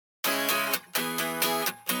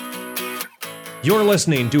You're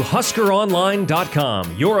listening to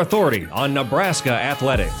HuskerOnline.com, your authority on Nebraska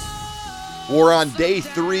athletics. We're on day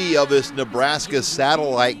 3 of this Nebraska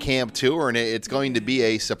Satellite Camp Tour, and it's going to be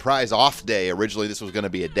a surprise off day. Originally, this was going to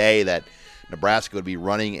be a day that Nebraska would be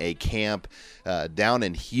running a camp down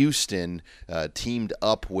in Houston, teamed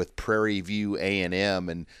up with Prairie View A&M,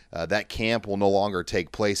 and that camp will no longer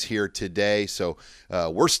take place here today. So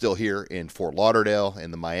we're still here in Fort Lauderdale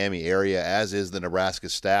in the Miami area, as is the Nebraska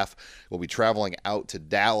staff. We'll be traveling out to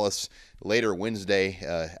Dallas later Wednesday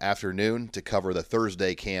afternoon to cover the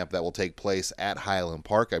Thursday camp that will take place at Highland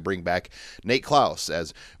Park. I bring back Nate Klaus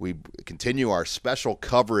as we continue our special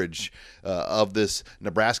coverage of this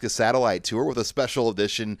Nebraska Satellite Tour with a special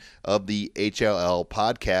edition of the HLL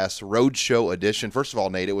Podcast Roadshow edition. First of all,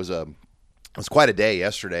 Nate, it was quite a day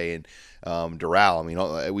yesterday in Doral. I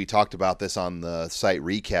mean, we talked about this on the site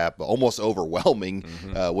recap, almost overwhelming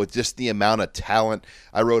with just the amount of talent.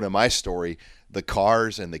 I wrote in my story, the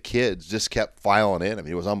cars and the kids just kept filing in. I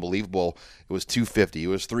mean, it was unbelievable. It was 250. It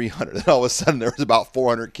was 300. Then all of a sudden, there was about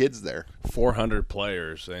 400 kids there. 400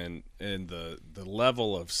 players, and the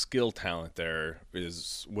level of skill talent there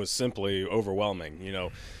was simply overwhelming. You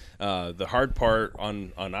know, the hard part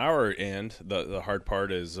on our end, the hard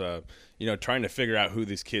part is trying to figure out who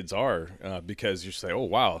these kids are, because you say, oh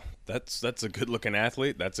wow, that's a good looking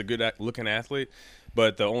athlete. That's a good looking athlete.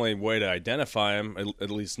 But the only way to identify them, at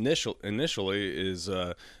least initially, is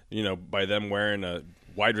by them wearing a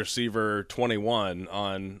wide receiver 21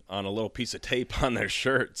 on a little piece of tape on their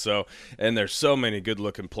shirt. So, and there's so many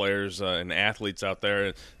good-looking players and athletes out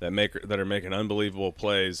there that are making unbelievable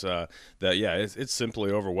plays. It's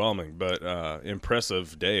simply overwhelming, but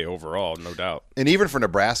impressive day overall, no doubt. And even for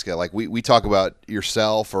Nebraska, like we talk about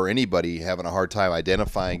yourself or anybody having a hard time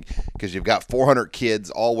identifying, because you've got 400 kids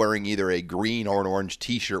all wearing either a green or an orange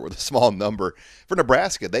T-shirt with a small number. For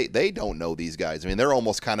Nebraska, they don't know these guys. I mean, they're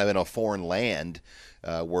almost kind of in a foreign land.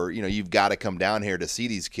 Where you've got to come down here to see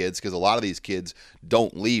these kids, because a lot of these kids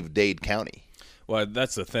don't leave Dade County. Well,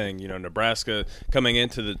 that's the thing. Nebraska coming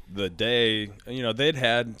into the day, they'd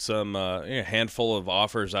had some handful of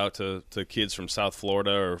offers out to kids from South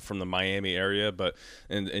Florida or from the Miami area. But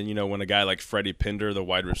and when a guy like Freddie Pinder, the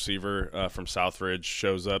wide receiver from Southridge,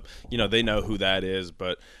 shows up, they know who that is.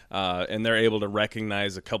 But and they're able to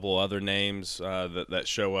recognize a couple other names that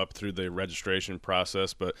show up through the registration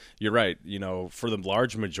process. But you're right. For the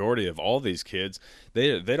large majority of all these kids,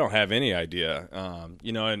 they don't have any idea.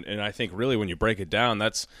 And I think really when you break it down,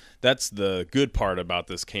 that's the good part about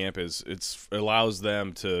this camp is it allows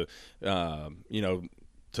them to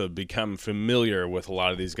to become familiar with a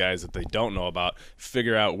lot of these guys that they don't know about,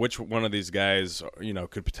 figure out which one of these guys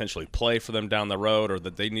could potentially play for them down the road, or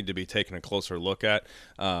that they need to be taking a closer look at,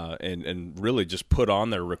 and really just put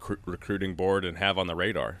on their recruiting board and have on the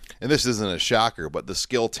radar. And this isn't a shocker, but the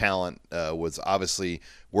skill talent was obviously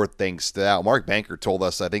worth things out. Mark Banker told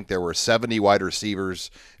us I think there were 70 wide receivers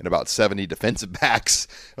and about 70 defensive backs,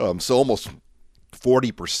 so almost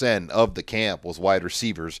 40% of the camp was wide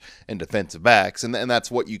receivers and defensive backs, and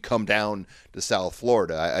that's what you come down to South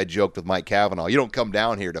Florida. I joked with Mike Cavanaugh, you don't come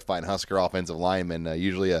down here to find Husker offensive linemen.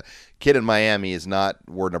 Usually a kid in Miami is not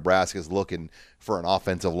where Nebraska's looking for an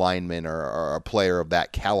offensive lineman or a player of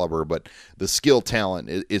that caliber, but the skill talent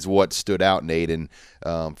is what stood out, Nate, and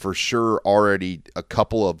for sure already a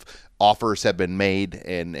couple of offers have been made,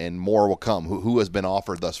 and more will come. Who has been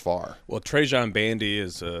offered thus far? Well, Trajan Bandy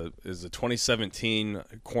is a 2017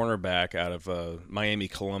 cornerback out of Miami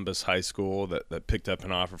Columbus High School that picked up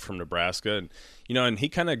an offer from Nebraska, and he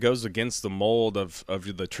kind of goes against the mold of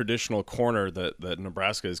the traditional corner that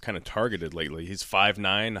Nebraska has kind of targeted lately. He's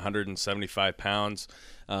 5'9", 175 pounds,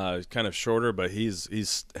 kind of shorter, but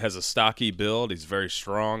he's has a stocky build. He's very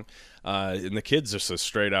strong. And the kid's just a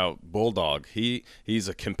straight-out bulldog. He's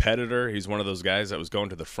a competitor. He's one of those guys that was going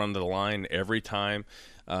to the front of the line every time.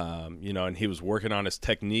 And he was working on his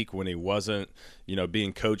technique when he wasn't,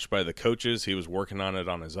 being coached by the coaches. He was working on it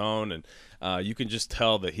on his own, and you can just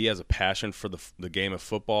tell that he has a passion for the game of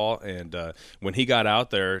football. And when he got out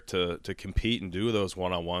there to compete and do those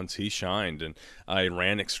one-on-ones, he shined, and he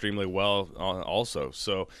ran extremely well also.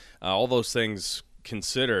 So all those things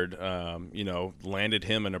considered, landed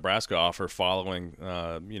him a Nebraska offer following,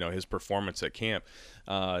 his performance at camp.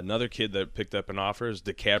 Another kid that picked up an offer is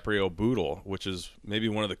DiCaprio Boodle, which is maybe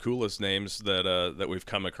one of the coolest names that we've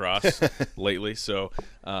come across lately. So,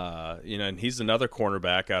 and he's another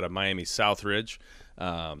cornerback out of Miami Southridge,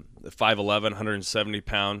 5'11",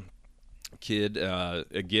 170-pound kid.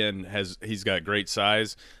 Again, he's got great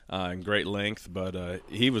size and great length, but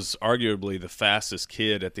he was arguably the fastest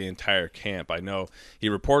kid at the entire camp. I know he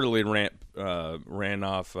reportedly ran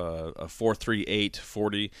off a 4.38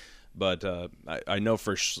 40. But I know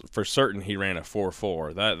for certain he ran a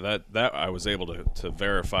 4.4. That I was able to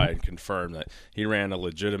verify and confirm that he ran a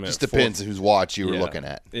legitimate. Just depends whose watch you were looking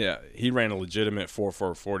at. Yeah, he ran a legitimate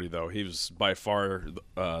 4.4 40 though. He was by far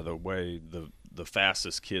the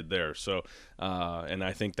fastest kid there. So, and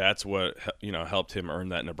I think that's what helped him earn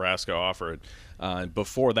that Nebraska offer.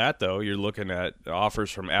 Before that, though, you're looking at offers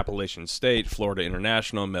from Appalachian State, Florida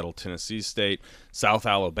International, Middle Tennessee State, South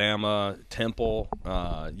Alabama, Temple,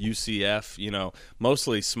 UCF.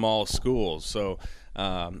 Mostly small schools. So.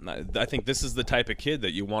 I think this is the type of kid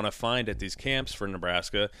that you want to find at these camps for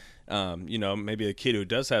Nebraska. Maybe a kid who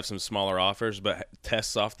does have some smaller offers but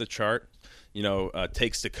tests off the chart,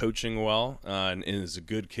 takes to coaching well and is a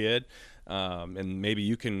good kid. And maybe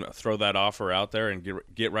you can throw that offer out there and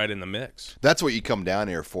get right in the mix. That's what you come down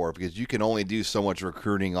here for, because you can only do so much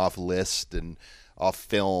recruiting off list and off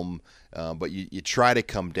film, but you try to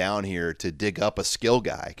come down here to dig up a skill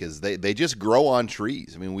guy, because they just grow on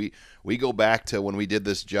trees. I mean, we go back to when we did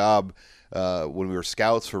this job when we were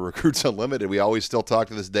scouts for Recruits Unlimited. We always still talk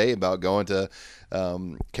to this day about going to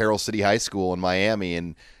Carroll City High School in Miami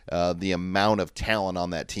and the amount of talent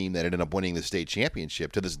on that team that ended up winning the state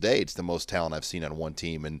championship. To this day, it's the most talent I've seen on one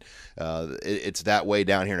team, and it's that way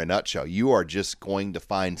down here in a nutshell. You are just going to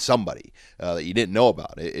find somebody that you didn't know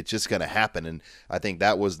about. It's just going to happen, and I think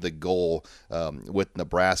that was the goal with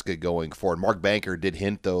Nebraska going forward. Mark Banker did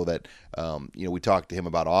hint, though, that we talked to him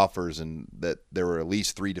about offers and that there were at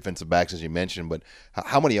least 3 defensive backs, as you mentioned, but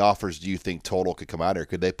how many offers do you think total could come out here?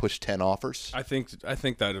 Could they push 10 offers? I think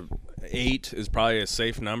that 8 is probably a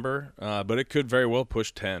safe number, but it could very well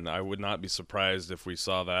push 10. I would not be surprised if we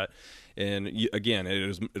saw that. And again,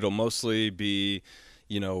 it'll mostly be,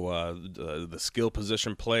 the skill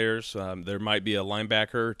position players. There might be a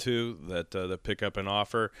linebacker or two that pick up an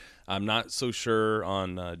offer. I'm not so sure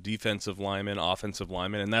on defensive linemen, offensive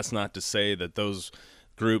linemen, and that's not to say that those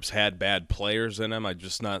groups had bad players in them. I'm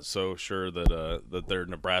just not so sure that they're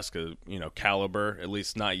Nebraska, caliber, at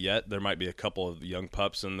least not yet. There might be a couple of young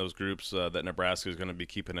pups in those groups that Nebraska is going to be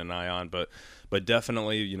keeping an eye on, but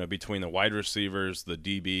definitely, between the wide receivers, the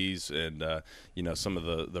DBs, and some of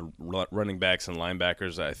the running backs and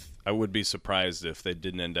linebackers, I would be surprised if they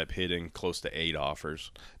didn't end up hitting close to 8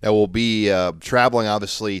 offers. Now, we'll be traveling,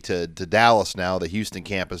 obviously, to Dallas now. The Houston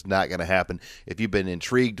camp is not going to happen. If you've been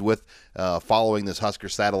intrigued with following this Husker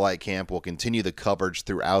Satellite Camp, we'll continue the coverage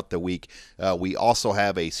throughout the week. We also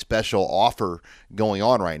have a special offer going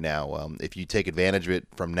on right now. If you take advantage of it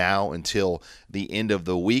from now until the end of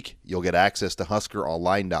the week, you'll get access to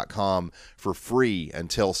HuskerOnline.com for free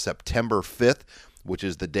until September 5th, which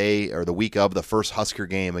is the day or the week of the first Husker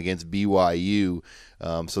game against BYU.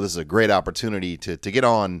 So this is a great opportunity to get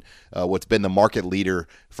on what's been the market leader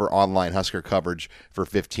for online Husker coverage for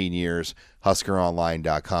 15 years,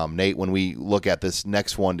 HuskerOnline.com. Nate, when we look at this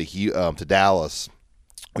next one to Dallas,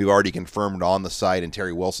 we've already confirmed on the site, and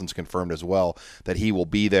Terry Wilson's confirmed as well, that he will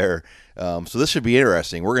be there. So this should be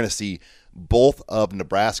interesting. We're going to see both of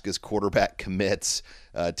Nebraska's quarterback commits.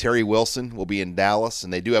 Terry Wilson will be in Dallas,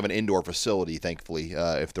 and they do have an indoor facility, thankfully,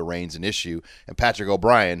 if the rain's an issue. And Patrick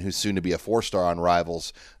O'Brien, who's soon to be a 4-star on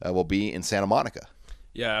Rivals, will be in Santa Monica.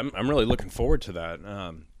 Yeah, I'm really looking forward to that.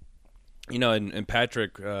 And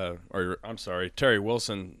Patrick, Terry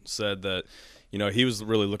Wilson said that, he was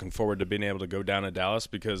really looking forward to being able to go down to Dallas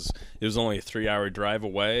because it was only a 3-hour drive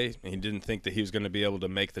away. He didn't think that he was going to be able to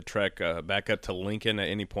make the trek back up to Lincoln at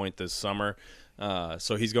any point this summer.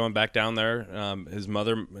 So he's going back down there. His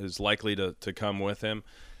mother is likely to come with him.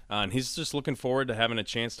 And he's just looking forward to having a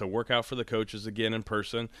chance to work out for the coaches again in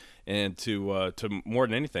person and to more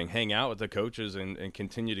than anything, hang out with the coaches and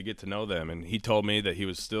continue to get to know them. And he told me that he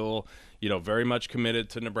was still, very much committed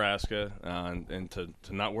to Nebraska and to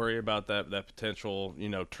not worry about that potential,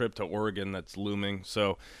 trip to Oregon that's looming.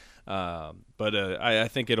 So, but I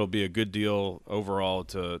think it'll be a good deal overall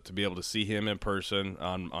to be able to see him in person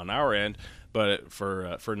on our end. But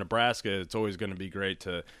for Nebraska, it's always going to be great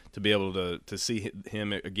to be able to see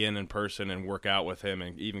him again in person and work out with him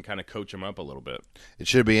and even kind of coach him up a little bit. It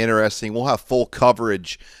should be interesting. We'll have full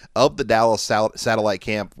coverage of the Dallas Satellite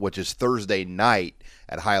Camp, which is Thursday night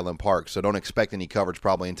at Highland Park. So don't expect any coverage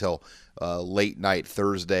probably until late night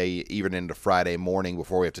Thursday, even into Friday morning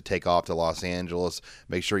before we have to take off to Los Angeles.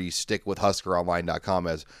 Make sure you stick with HuskerOnline.com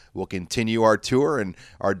as we'll continue our tour and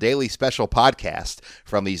our daily special podcast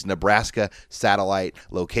from these Nebraska satellite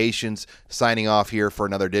locations. Signing off here for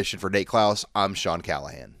another edition for Nate Klaus, I'm Sean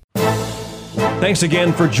Callahan. Thanks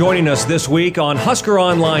again for joining us this week on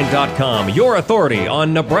HuskerOnline.com, your authority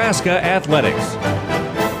on Nebraska athletics.